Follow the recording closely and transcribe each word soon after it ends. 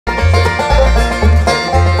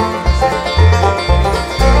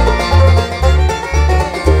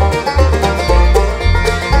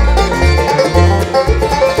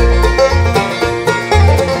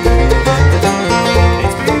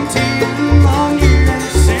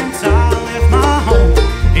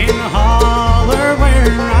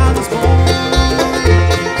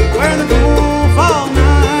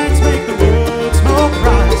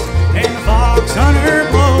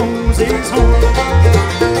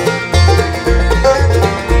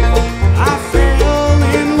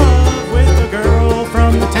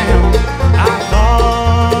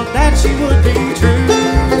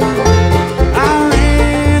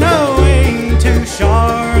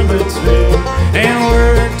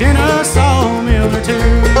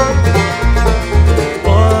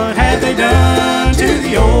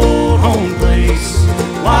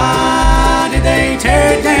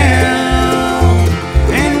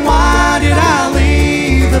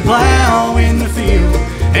the plow in the field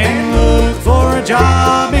and look for a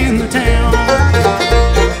job in the town.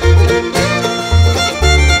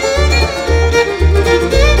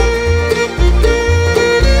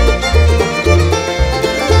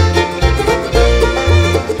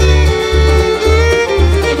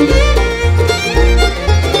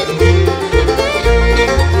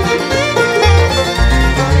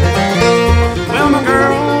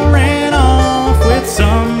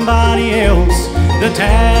 The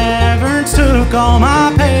taverns took all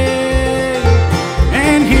my pay,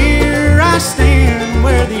 and here I stand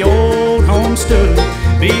where the old home stood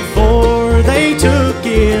before they took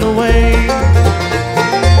it away.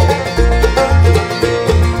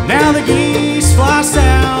 Now the geese fly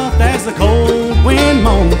south as the cold wind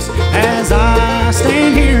moans, as I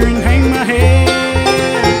stand here and hang my head.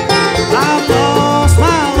 I've lost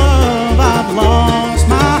my love, I've lost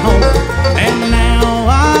my hope, and now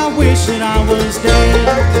I wish that I was dead.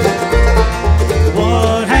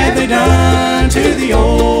 What have they done to the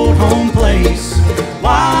old home place?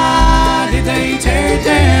 Why did they tear it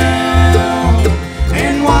down?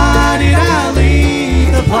 And why did I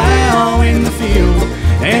leave the plow in the field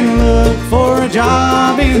and look for a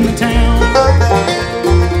job in the town?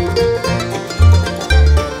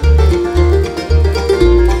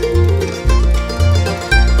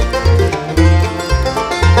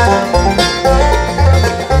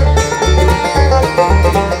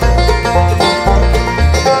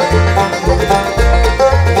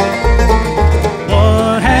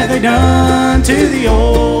 Done to the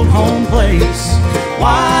old home place?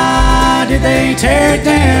 Why did they tear it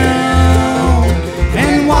down?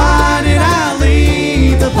 And why did I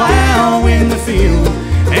leave the plow in the field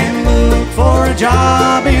and look for a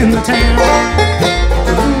job in the town?